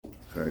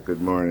Okay,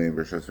 good morning,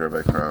 Rishos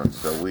Rabbi Kron.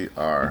 So we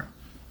are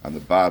on the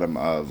bottom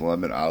of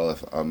Lemon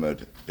Aleph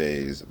Amud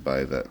Beis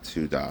by the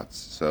two dots.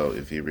 So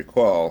if you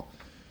recall,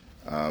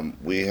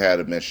 we had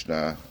a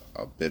Mishnah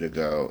a bit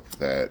ago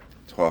that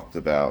talked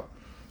about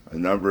a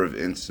number of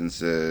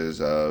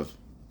instances of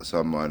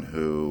someone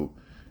who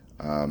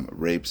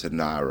rapes a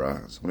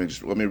Nara. So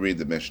let me read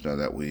the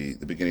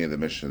beginning of the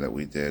Mishnah that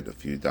we did a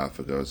few daf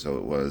ago. So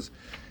it was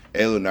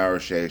Elu Nara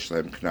Sheish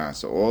Lem Knas.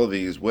 So all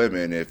these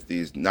women, if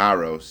these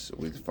Naros,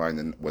 we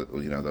defined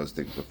those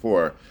things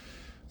before,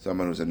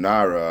 someone who's a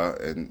Nara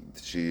and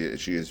she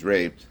is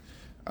raped,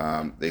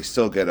 they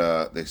still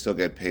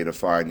get paid a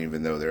fine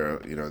even though they're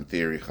in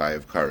theory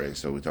chayav kareh.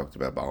 So we talked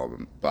about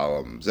balam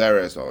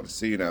zeres, val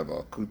nesina,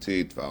 val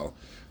kutit, val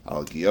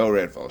al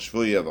gioret, val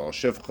shvuya, val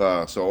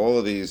shivcha. So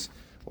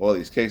all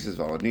these cases,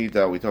 val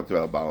anita. We talked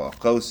about baal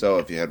choso.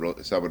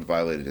 If someone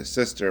violated his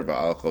sister,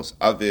 val chos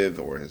aviv,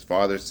 or his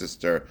father's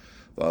sister,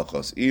 val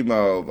chos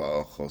imo,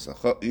 val chos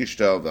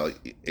ishto, val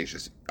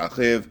eshes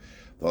achiv,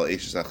 val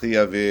eshes achi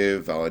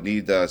aviv, val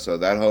anita. So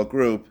that whole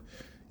group,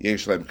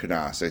 yesh lem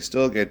knas, they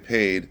still get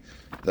paid.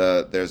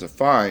 There's a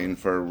fine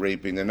for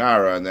raping the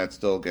nara, and that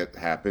still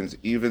happens,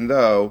 even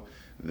though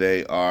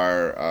they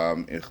are,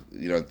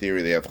 in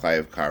theory, they have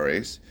chayav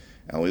kares.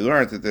 And we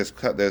learned that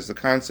there's the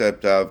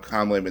concept of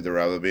kamle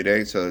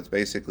midarababide. So it's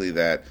basically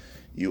that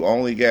you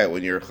only get,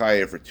 when you're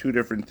chayav for two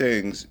different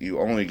things, you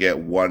only get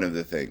one of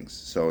the things.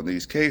 So in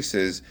these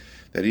cases,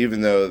 that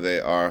even though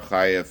they are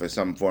chayav for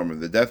some form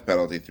of the death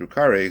penalty through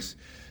kares,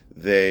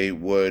 they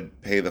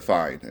would pay the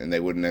fine, and they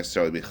wouldn't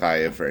necessarily be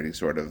chayav for any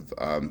sort of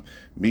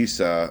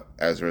misa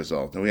as a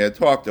result. And we had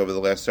talked over the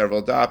last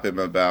several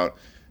dapim about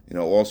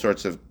all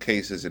sorts of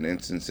cases and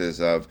instances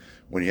of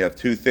when you have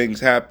two things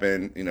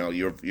happen,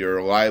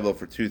 you're liable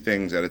for two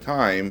things at a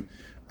time,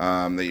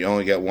 that you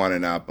only get one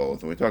and not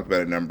both. And we talked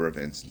about a number of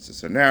instances.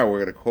 So now we're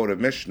going to quote a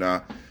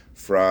Mishnah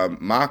from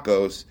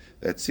Makos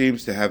that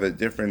seems to have a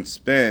different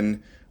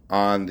spin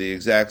on the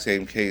exact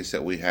same case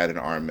that we had in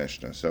our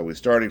Mishnah. So we're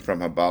starting from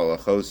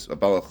Habalachos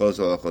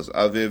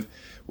Aviv,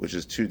 which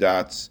is two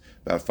dots,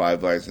 about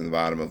 5 lines in the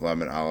bottom of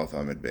Lamed Aleph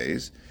Amud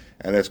Beis.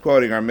 And it's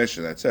quoting our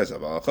Mishnah that says,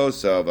 what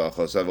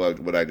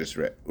I just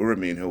read.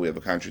 Uramin, who we have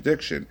a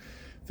contradiction.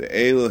 The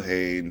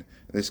Elohein,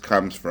 this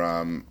comes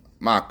from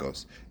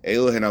Makos.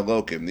 Elohein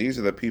Alokim, these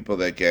are the people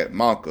that get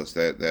Malkos,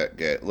 that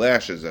get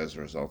lashes as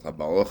a result.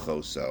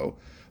 Habalachoso,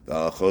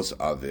 Valachos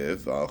Aviv,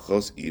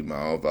 Valachos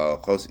Imo,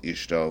 Valachos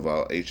Ishto,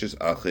 Valachos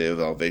Achiv,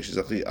 Valachos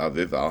Achi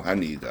Aviv,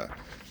 Valhanida.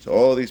 So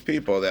all these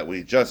people that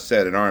we just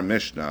said in our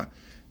Mishnah,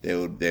 they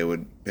would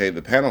pay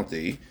the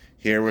penalty.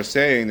 Here we're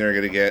saying they're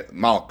going to get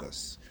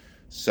Malkos.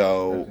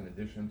 So, in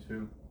addition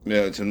to?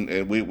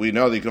 We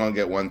know that you can only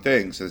get one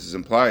thing, so this is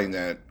implying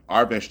that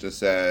our Mishnah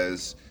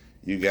says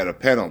you get a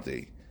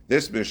penalty.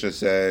 This Mishnah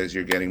says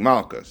you're getting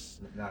Malchus.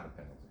 Not a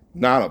penalty.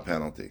 Not a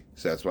penalty.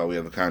 So that's why we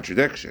have a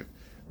contradiction,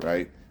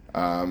 right?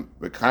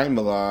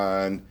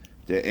 V'kaimelan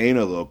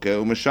de'ena loke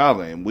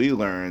u'mishalem. We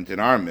learned in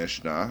our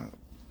Mishnah,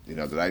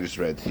 that I just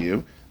read to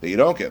you, that you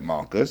don't get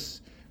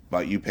Malchus,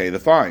 but you pay the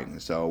fine.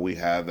 So we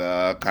have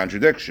a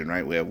contradiction,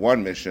 right? We have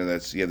one Mishnah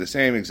that's the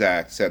same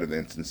exact set of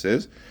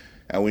instances,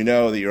 and we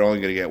know that you're only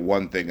going to get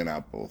one thing and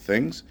not both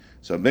things.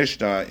 So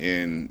Mishnah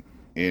in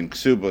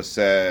Kesubos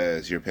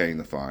says you're paying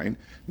the fine.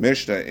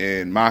 Mishnah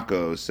in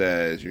Mako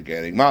says you're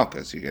getting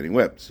Malchus, you're getting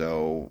whipped.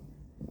 So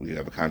we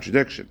have a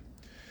contradiction.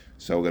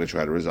 So we're going to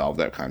try to resolve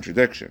that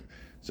contradiction.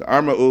 So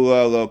Arma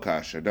Ula Lo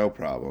Kasha, no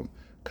problem.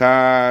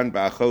 Kan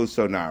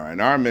Bachoso Nara. In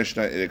our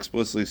Mishnah, it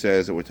explicitly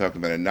says that we're talking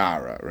about a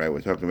Nara, right?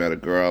 We're talking about a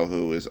girl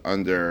who is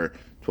under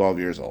 12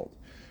 years old.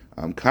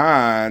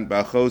 Kan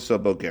Bachoso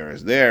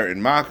Bogeres. There, in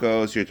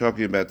Makos, you're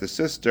talking about the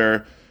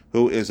sister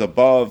who is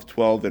above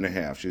 12 and a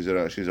half. She's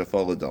a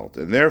full adult.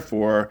 And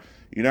therefore,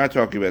 you're not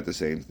talking about the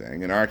same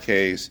thing. In our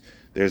case,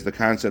 there's the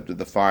concept of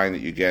the fine that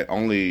you get.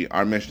 Only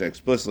our Mishnah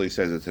explicitly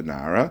says it's a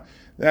Nara.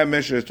 That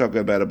Mishnah is talking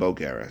about a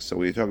Bogeres. So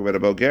when you talk about a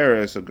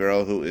Bogeres, a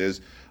girl who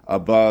is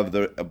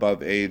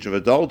above age of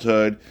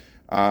adulthood,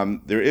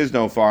 there is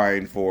no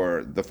fine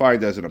the fine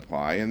doesn't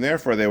apply, and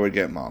therefore they would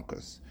get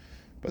Malchus.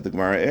 But the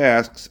Gemara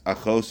asks,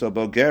 Achoso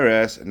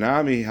Bogeres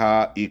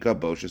Namiha Ika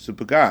Bosha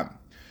Supagam.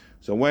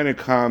 So when it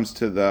comes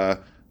to the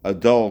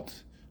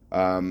adult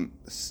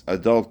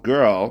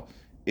girl,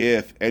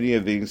 if any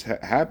of these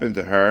happen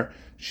to her,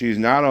 there's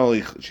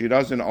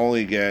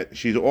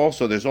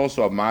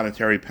also a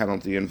monetary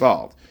penalty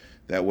involved.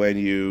 That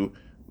when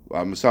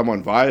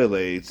someone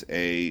violates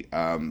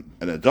an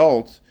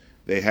adult,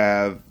 they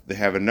have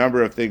a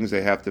number of things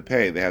they have to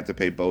pay. They have to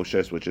pay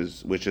boshes, which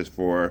is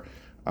for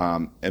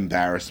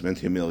embarrassment,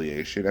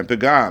 humiliation, and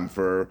pagam,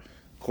 for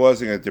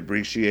causing a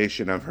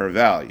depreciation of her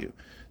value.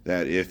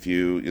 That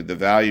the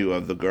value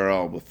of the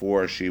girl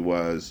before she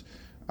was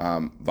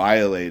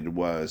violated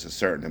was a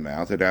certain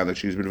amount, and now that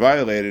she's been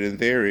violated, in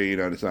theory,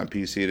 it's not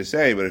PC to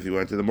say, but if you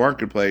went to the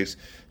marketplace,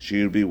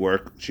 she'd be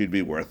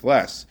worth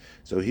less.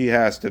 So he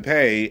has to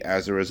pay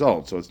as a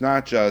result. So it's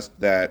not just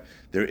that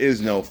there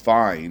is no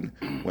fine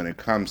when it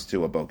comes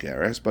to a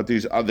bogeres, but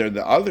the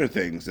other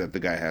things that the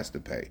guy has to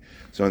pay.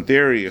 So in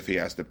theory, if he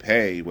has to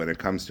pay when it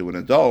comes to an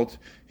adult,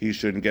 he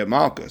shouldn't get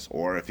malchus,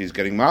 or if he's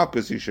getting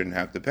malchus, he shouldn't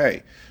have to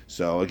pay.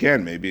 So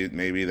again, maybe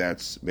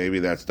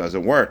that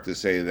doesn't work to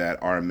say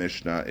that our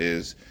Mishnah here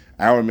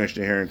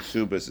in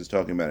Kesubos is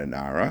talking about a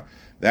nara.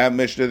 That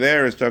Mishnah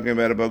there is talking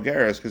about a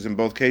bogeres, because in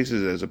both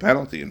cases there's a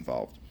penalty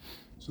involved.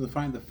 So the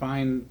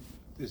fine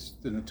is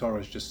in the Torah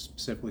is just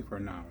specifically for a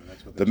nara.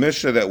 That's what the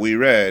Mishnah that we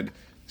read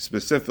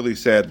specifically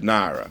said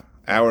nara.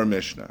 Our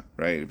Mishnah,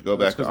 right? If you go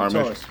back to our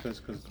Mishnah,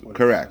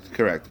 correct,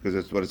 because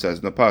that's what it says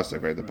in the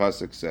pasuk, right? The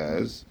pasuk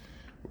says,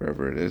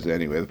 wherever it is,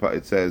 anyway,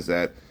 it says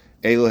that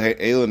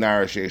Eilu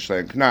nara sheish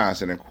lehem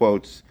knas, and it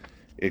quotes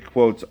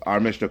our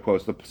Mishnah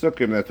quotes the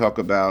pasukim that talk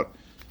about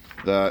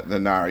the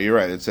nara. You're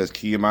right. It says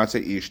ki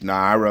yamatze ish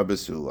nara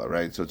besula,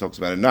 right? So it talks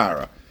about a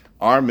nara.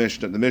 Our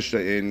Mishnah, the Mishnah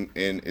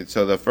in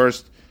so the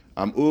first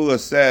Ula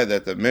said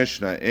that the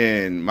Mishnah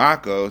in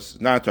Makos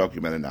is not talking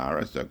about a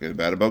nara, it's talking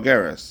about a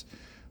bogeres.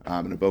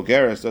 And a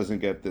bogeres doesn't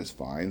get this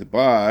fine,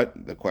 but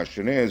the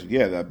question is,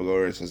 that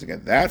bogeres doesn't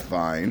get that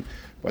fine,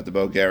 but with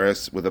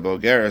the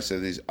bogeres are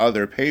these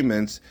other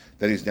payments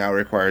that he's now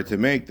required to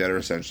make that are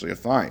essentially a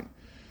fine.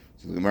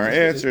 So the Gemara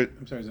answered.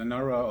 I'm sorry, is the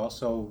nara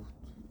also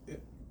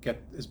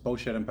is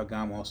Boshet and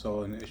Pagam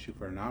also an issue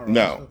for a nara?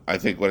 No, also? I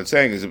think what it's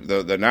saying is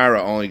the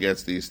nara only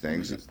gets these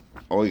things,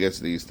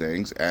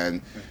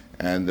 and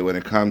when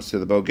it comes to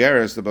the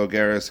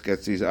bogeres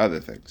gets these other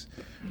things.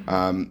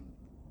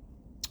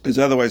 Because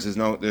otherwise,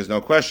 there's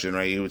no question,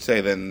 right? You would say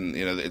then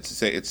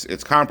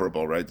it's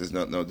comparable, right? There's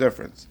no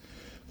difference.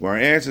 Well, our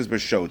answer is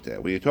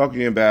b'shota. When you're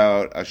talking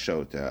about a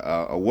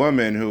shota, a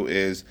woman who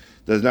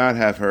does not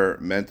have her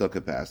mental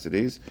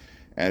capacities,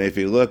 and if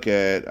you look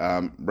at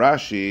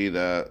Rashi,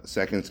 the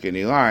second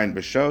skinny line,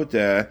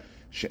 b'shota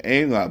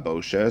she'ein la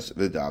boshes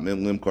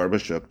v'damim limkor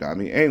b'shuk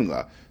dami ein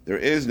la. There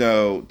is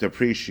no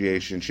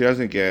depreciation. She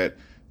doesn't get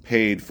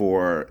paid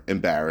for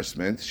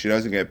embarrassment. She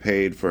doesn't get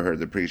paid for her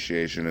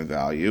depreciation in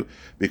value.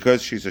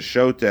 Because she's a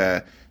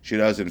shota, she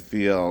doesn't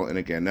feel, and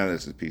again, none of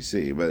this is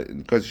PC, but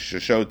because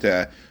she's a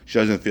shota, she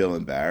doesn't feel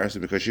embarrassed.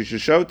 And because she's a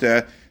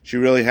shota, she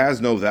really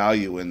has no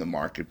value in the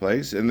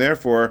marketplace, and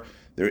therefore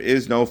there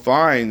is no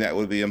fine that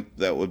would be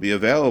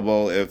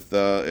available if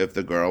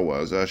the girl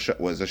was a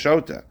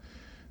shota.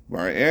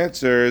 Our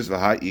answer is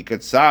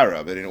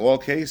v'ha'ikat, but in all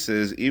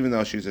cases, even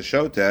though she's a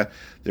shota,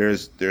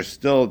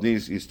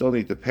 you still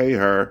need to pay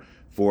her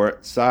for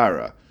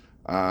tzara.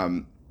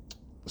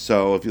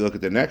 So if you look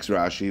at the next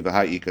Rashi,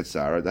 v'ha'ikat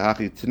tzara,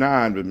 dahachi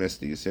tanan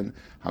b'misnisin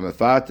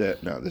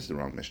hamafate. No, this is the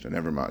wrong Mishnah.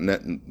 Never mind.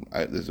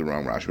 This is the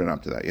wrong Rashi. We're not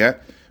up to that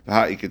yet.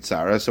 V'ha'ikat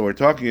tzara. So we're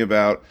talking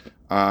about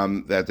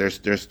that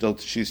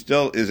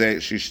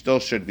she still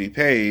should be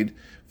paid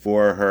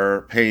for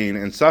her pain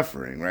and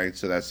suffering, right?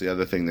 So that's the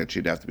other thing that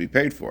she'd have to be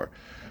paid for.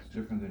 That's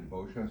different than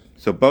boshes?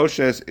 So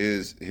boshes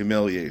is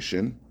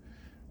humiliation.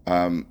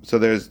 So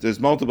there's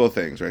multiple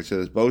things, right? So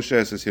there's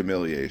boshes is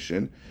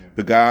humiliation.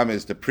 Yeah. Pagam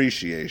is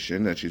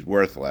depreciation, that she's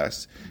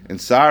worthless. And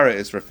Sarah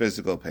is for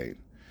physical pain.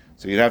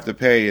 So you'd have to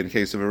pay, in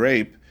case of a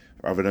rape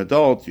of an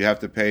adult, you have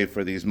to pay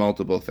for these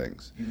multiple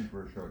things. Even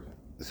for a shota.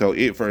 So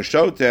for a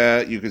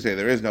shota, you could say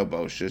there is no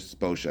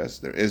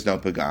boshes, there is no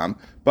pagam,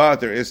 but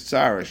there is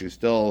tzara. She's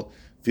still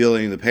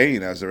feeling the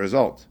pain as a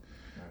result.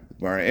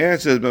 Our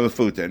answer is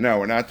mafuta. No,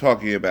 we're not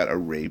talking about a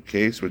rape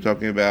case. We're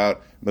talking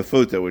about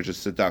mafuta, which is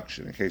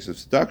seduction. In case of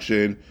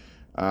seduction,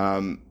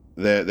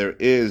 there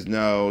is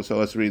no. So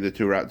let's read the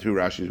two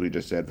Rashis we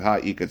just said.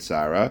 Ha'ikat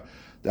Sarah,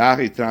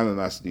 dachi tama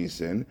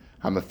masnisin,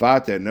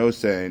 hamafata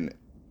nosen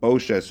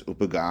boshes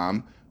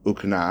upagam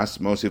uknas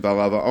mosif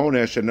alava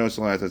onesh and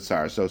noselat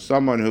tzar. So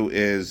someone who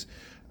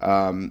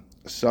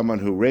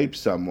rapes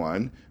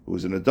someone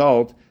who's an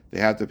adult, they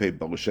have to pay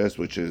boshes,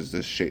 which is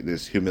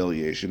this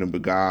humiliation, and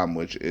begam,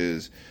 which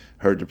is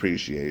her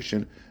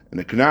depreciation, and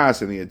the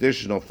knas, and the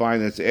additional fine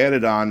that's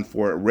added on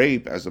for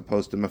rape as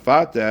opposed to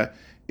mafata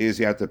is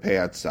you have to pay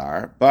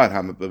atzar. But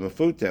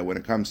mafuta, when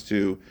it comes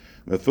to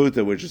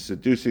mafuta, which is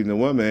seducing the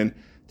woman,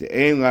 the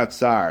ein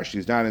latzar,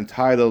 she's not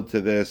entitled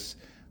to this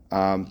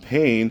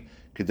pain.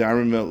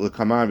 Kedarim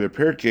l'kaman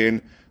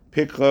v'pirkin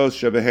piklos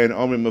shebehen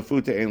omrim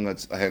mafuta ein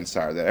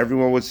latzar. That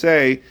everyone would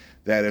say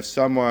that if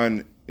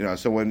someone,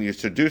 so when you're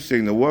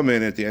seducing the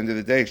woman, at the end of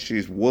the day,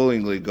 she's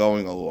willingly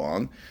going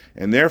along,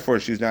 and therefore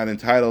she's not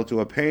entitled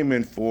to a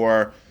payment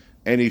for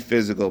any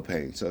physical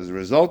pain. So as a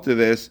result of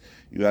this,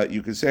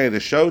 you could say the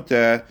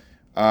shota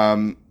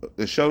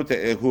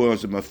who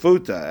was a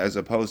mafuta, as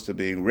opposed to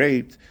being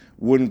raped,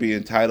 wouldn't be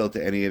entitled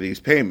to any of these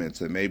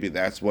payments, and maybe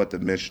that's what the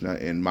Mishnah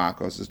in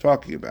Makos is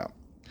talking about.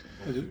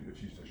 If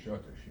she's a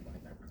shota, she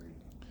might not really.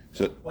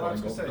 So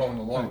going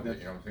along with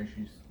it, I'm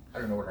saying I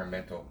don't know what her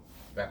mental.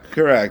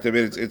 Correct. I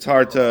mean, it's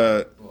hard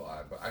to.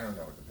 But I don't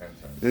know. It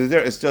depends on.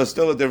 It's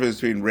still a difference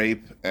between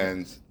rape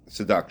and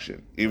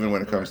seduction, even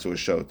when it comes to a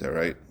shota,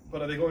 right?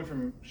 But are they going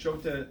from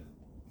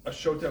a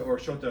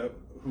shota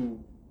who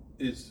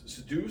is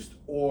seduced,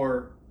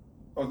 or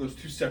are those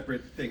two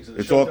separate things?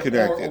 It's all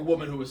connected. Or a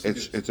woman who is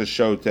seduced. It's a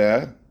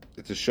shota,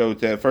 It's a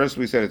shota. First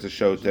we said it's a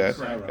shota,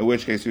 Sarah. in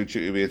which case you'd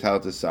be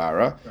entitled to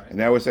Sarah. Right. And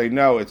now we're saying,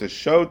 no, it's a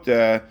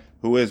shota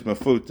who is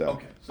mafuta.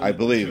 Okay, so I the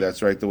believe two-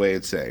 that's right, the way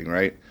it's saying,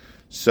 right?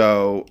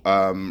 So,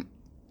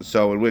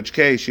 so in which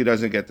case she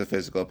doesn't get the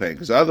physical pain.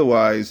 Because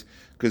otherwise,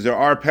 because there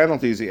are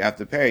penalties that you have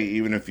to pay,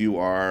 even if you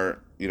are,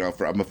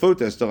 for a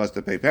mafuta, still has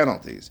to pay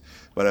penalties.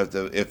 But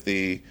if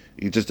he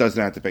just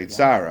doesn't have to pay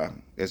Sarah,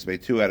 he has to pay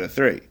 2 out of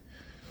 3.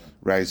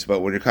 Right, so, but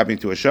when you're coming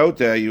to a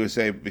shota, you would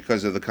say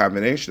because of the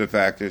combination of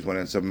factors, when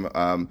it's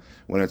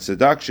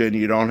seduction,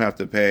 you don't have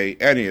to pay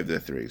any of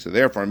the 3. So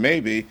therefore,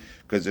 maybe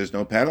because there's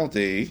no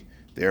penalty,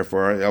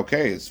 therefore,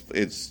 okay,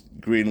 it's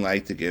green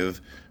light to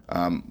give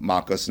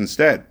malchus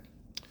instead.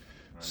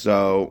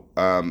 So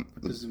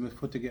Does the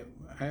mefuta get?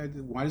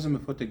 Why does the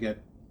mefuta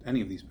get any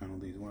of these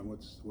penalties?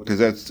 because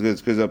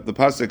the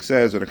pasuk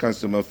says when it comes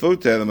to the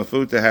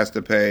mafuta has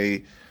to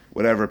pay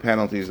whatever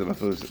penalties the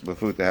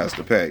mafuta has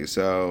to pay.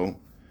 So.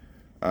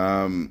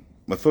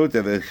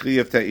 Mafuta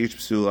v'chiyav te'ish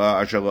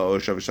psula asher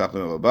la'osha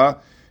v'shachlim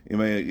abba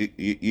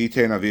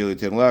yitain avil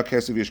yitain la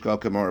kesef yishkal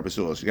kamor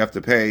psula. So you have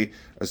to pay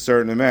a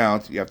certain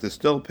amount. You have to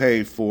still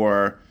pay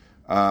for.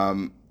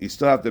 You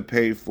still have to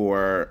pay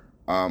for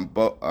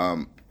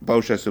bosha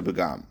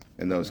subagam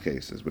in those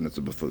cases when it's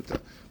a mafuta,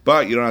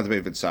 but you don't have to pay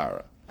for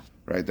tzara.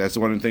 Right, that's the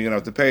one thing you don't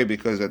have to pay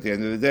because at the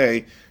end of the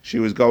day she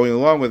was going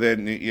along with it,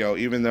 and,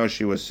 even though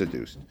she was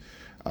seduced.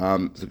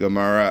 The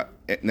Gemara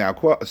now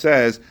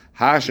says,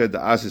 Hasha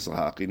da'asis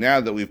lahaki. Now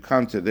that we've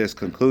come to this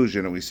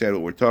conclusion and we said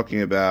what we're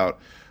talking about,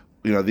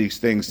 these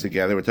things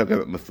together, we're talking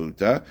about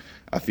mafuta.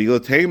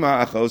 Afilo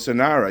tema achos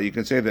anara. You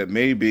can say that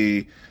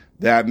maybe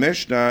that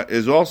Mishnah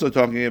is also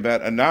talking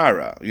about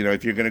anara.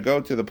 If you're going to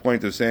go to the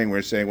point of saying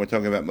we're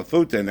talking about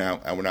mafuta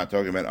now and we're not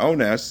talking about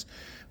ones,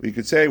 we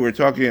could say we're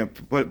talking,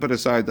 put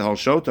aside the whole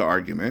shota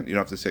argument. You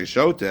don't have to say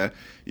shota.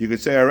 You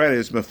could say already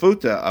it's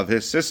mafuta of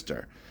his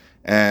sister.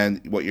 And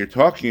what you're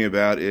talking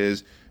about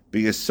is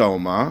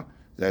biyasoma,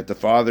 that the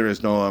father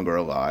is no longer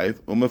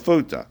alive,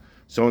 umafuta.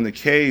 So in the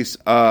case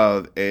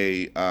of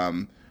a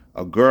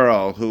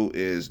girl who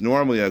is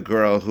normally a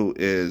girl who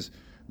is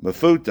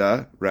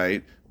mafuta,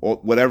 right, or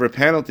whatever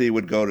penalty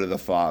would go to the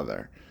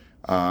father.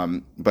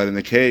 But in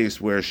the case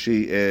where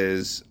she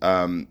is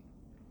an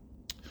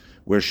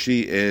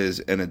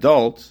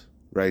adult,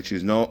 right,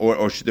 she's a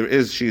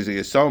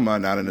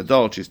yasoma, not an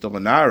adult, she's still a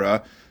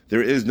nara.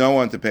 There is no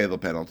one to pay the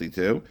penalty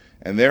to,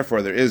 and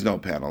therefore there is no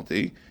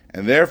penalty,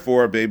 and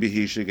therefore maybe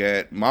he should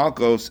get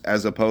malchus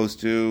as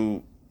opposed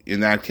to in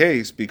that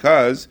case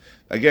because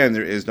again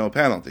there is no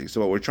penalty.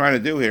 So what we're trying to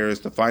do here is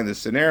to find a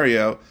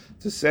scenario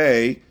to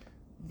say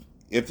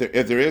if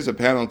there is a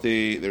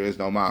penalty, there is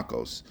no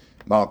malchus.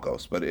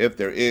 But if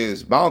there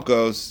is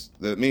malchus,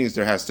 that means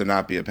there has to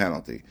not be a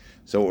penalty.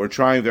 So what we're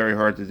trying very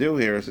hard to do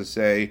here is to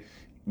say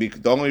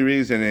the only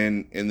reason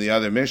in the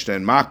other Mishnah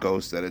in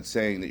Makos that it's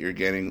saying that you're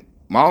getting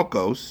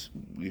malchus,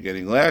 you're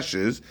getting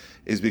lashes,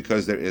 is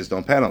because there is no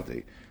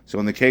penalty. So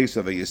in the case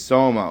of a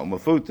yasoma or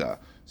mafuta,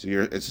 so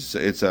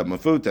it's a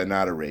mafuta,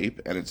 not a rape,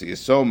 and it's a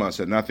yasoma,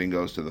 so nothing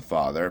goes to the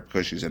father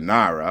because she's a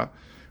nara,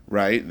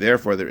 right?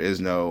 Therefore, there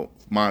is no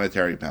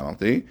monetary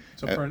penalty.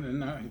 So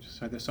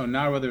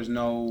nara, there's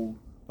no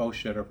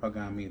boshet or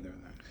pagam either.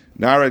 Then.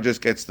 Nara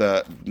just gets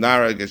the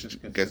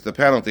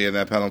penalty, and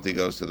that penalty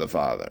goes to the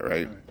father,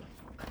 right?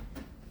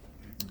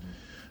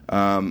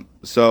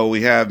 So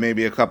we have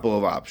maybe a couple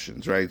of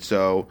options, right?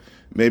 So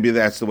maybe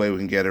that's the way we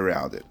can get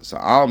around it. So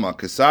Alma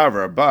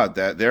Kasavra, but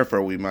that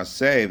therefore we must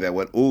say that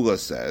what Ula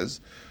says,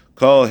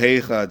 Kol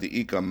Heicha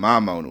Diika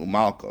Mamon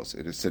Umalkos,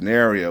 in a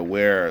scenario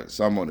where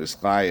someone is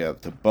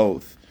chayav to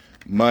both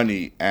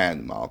money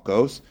and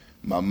malkos,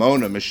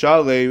 Mamona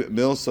Mishale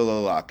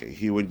Milsalalake.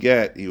 He would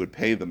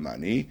pay the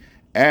money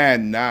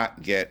and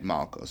not get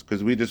malkos.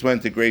 Because we just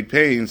went to great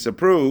pains to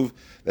prove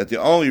that the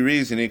only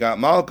reason he got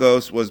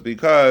malkos was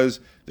because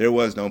there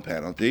was no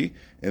penalty,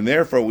 and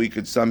therefore we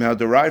could somehow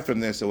derive from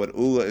this that what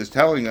Ula is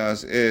telling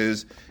us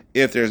is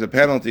if there's a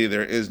penalty,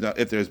 there is no.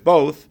 If there's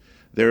both,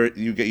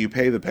 you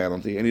pay the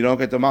penalty and you don't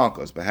get the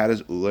malchus. But how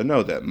does Ula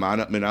know that?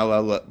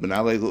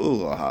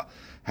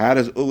 How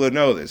does Ula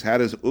know this? How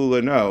does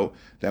Ula know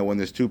that when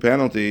there's two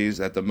penalties,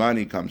 that the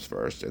money comes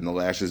first and the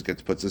lashes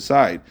gets put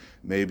aside?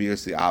 Maybe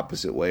it's the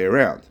opposite way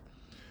around.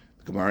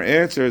 The Gemara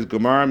answers,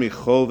 Gemara mi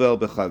chovel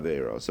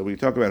b'chavero. So when you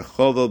talk about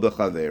chovel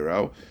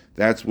b'chavero,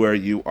 that's where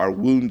you are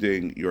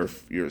wounding your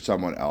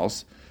someone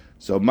else.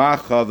 So ma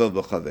chovel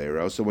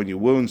b'chavero. So when you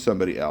wound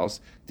somebody else,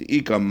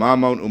 de'ika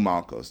mamon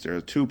umalkos. There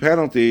are two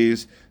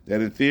penalties that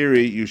in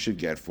theory you should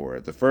get for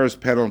it. The first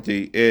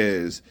penalty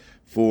is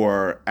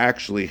for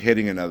actually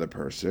hitting another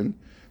person.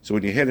 So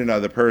when you hit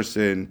another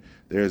person,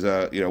 there's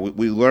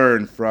we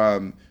learn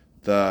from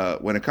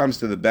when it comes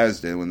to the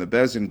Bezdin, when the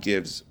Bezdin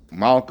gives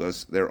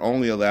malchus, they're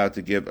only allowed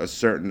to give a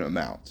certain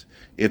amount.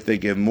 If they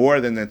give more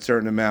than that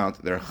certain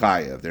amount, they're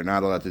chayav. They're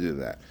not allowed to do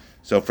that.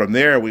 So from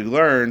there, we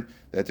learn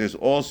that there's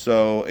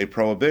also a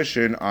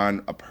prohibition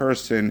on a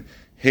person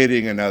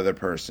hitting another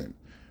person,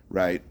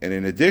 right? And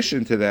in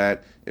addition to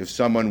that, if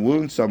someone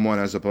wounds someone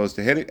as opposed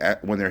to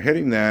when they're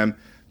hitting them,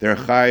 they're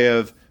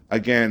chayav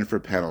again for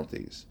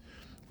penalties.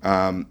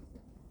 because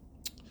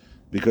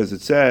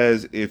it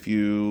says, if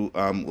you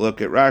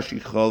look at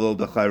Rashi, Cholol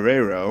de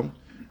Charero,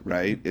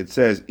 right? It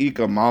says,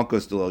 Ika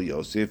Malkus de Lo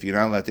Yosef, you're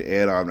not allowed to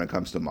add on when it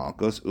comes to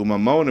Malkus,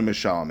 Umamona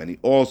Mishalem, and he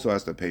also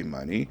has to pay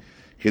money.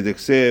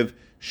 Kedeksiv,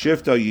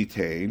 Shifta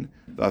Yitain,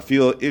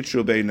 Vafil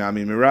Itru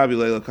Nami Mirabi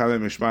Leila Kame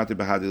Mishmati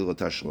Bahadi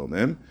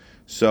Tashlomim.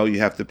 So you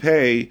have to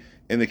pay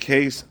in the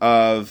case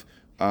of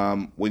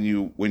when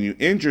you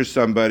injure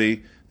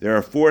somebody. There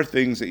are 4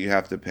 things that you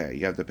have to pay.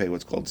 You have to pay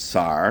what's called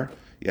SAR.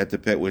 You have to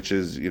pay, which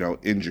is,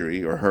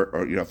 injury or hurt,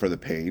 or, for the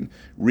pain.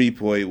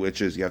 Repoi,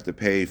 which is you have to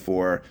pay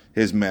for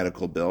his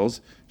medical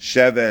bills.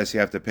 Sheves, you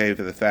have to pay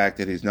for the fact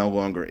that he's no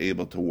longer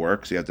able to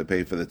work, so you have to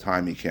pay for the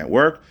time he can't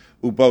work.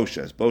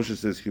 Uboshes.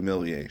 Boshes is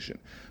humiliation.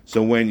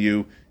 So when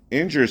you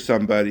injure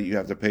somebody, you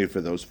have to pay for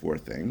those 4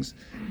 things.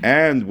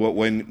 And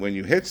when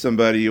you hit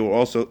somebody, you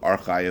also are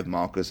chayav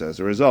malchus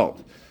as a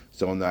result.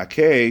 So in that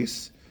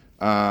case,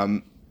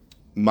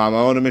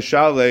 Mamona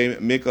Mishale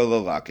Mika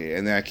Lalake.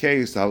 In that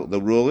case, the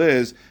rule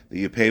is that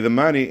you pay the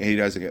money and he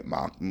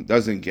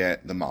doesn't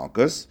get the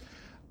malchus.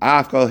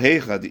 Afkal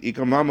Hecha the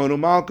Ika Mamonu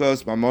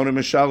Malchus Mamona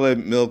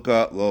Mishale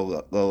Milka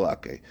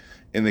Lalake.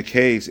 In the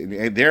case,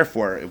 and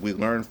therefore, if we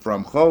learn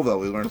from Chova,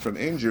 we learn from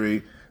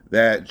injury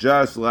that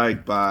just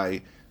like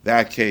by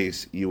that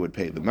case, you would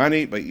pay the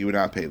money, but you would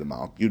not pay you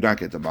would not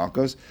get the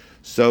malchus.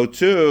 So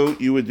too,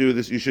 you would do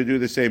this. You should do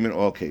the same in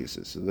all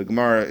cases. So the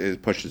Gemara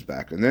pushes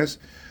back on this.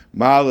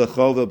 What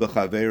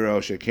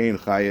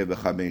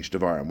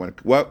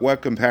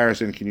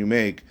comparison can you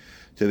make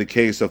to the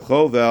case of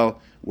Chovel,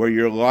 where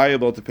you're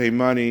liable to pay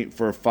money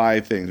for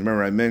 5 things?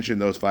 Remember, I mentioned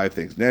those 5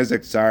 things: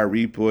 Nezek, Tsar,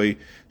 Ripui,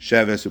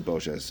 Sheves,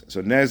 Uboshes.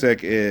 So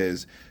Nezek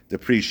is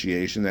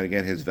depreciation. That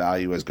again, his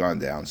value has gone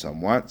down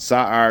somewhat.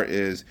 Tsar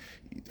is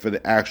for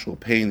the actual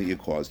pain that you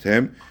caused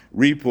him.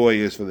 Repoi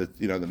is for the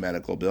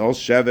medical bills.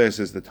 Sheves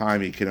is the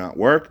time he cannot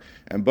work,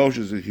 and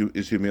Boshes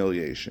is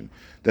humiliation.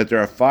 That there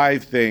are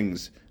 5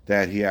 things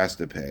that he has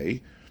to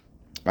pay,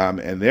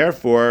 and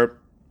therefore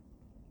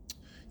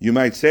you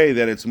might say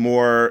that it's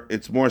more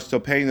still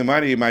paying the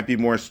money. It might be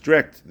more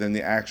strict than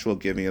the actual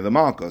giving of the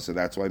malchus, so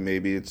that's why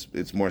maybe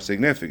it's more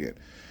significant.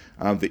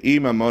 The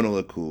ima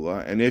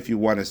monolakula, and if you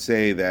want to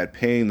say that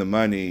paying the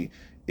money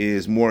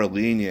is more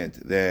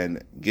lenient than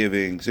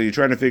giving, so you're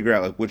trying to figure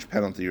out like which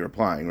penalty you're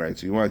applying, right?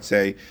 So you want to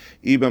say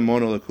iba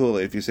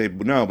monolakula. If you say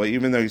no, but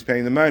even though he's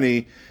paying the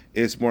money,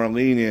 it's more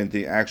lenient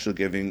the actual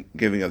giving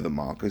of the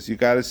malchus. You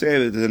got to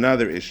say that there's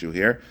another issue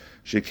here.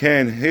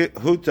 Sheken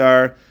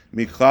hutar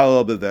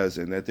miklal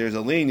bevezin, that there's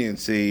a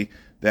leniency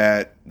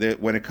that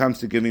when it comes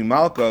to giving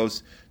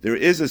malchus, there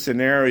is a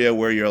scenario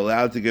where you're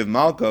allowed to give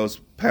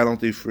malchus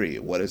penalty free.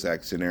 What is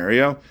that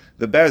scenario?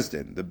 The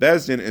bezdin. The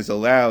bezdin is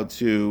allowed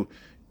to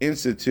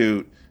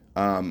institute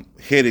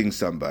hitting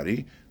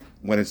somebody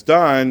when it's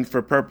done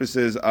for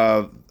purposes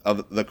of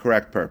the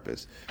correct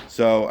purpose.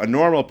 So a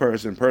normal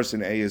person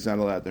A, is not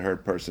allowed to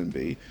hurt person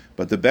B,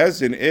 but the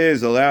bezdin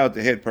is allowed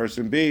to hit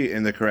person B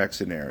in the correct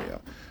scenario.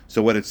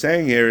 So what it's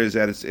saying here is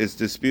that it's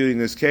disputing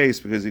this case,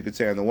 because you could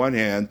say on the one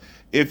hand,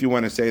 if you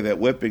want to say that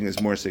whipping is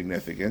more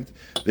significant,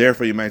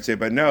 therefore you might say,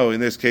 but no,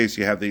 in this case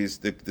you have the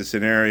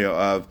scenario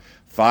of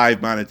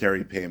 5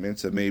 monetary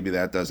payments, so maybe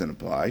that doesn't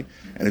apply.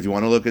 And if you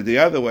want to look at the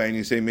other way and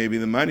you say maybe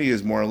the money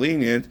is more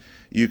lenient,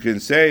 you can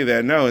say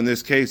that no, in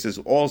this case is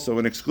also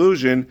an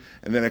exclusion,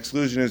 and then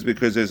exclusion is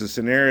because there's a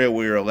scenario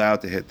where you're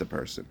allowed to hit the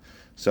person.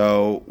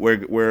 So we're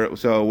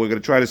going to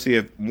try to see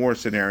if more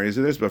scenarios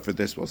of this, but for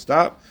this we'll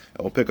stop,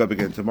 and we'll pick up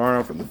again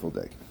tomorrow from the full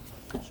day.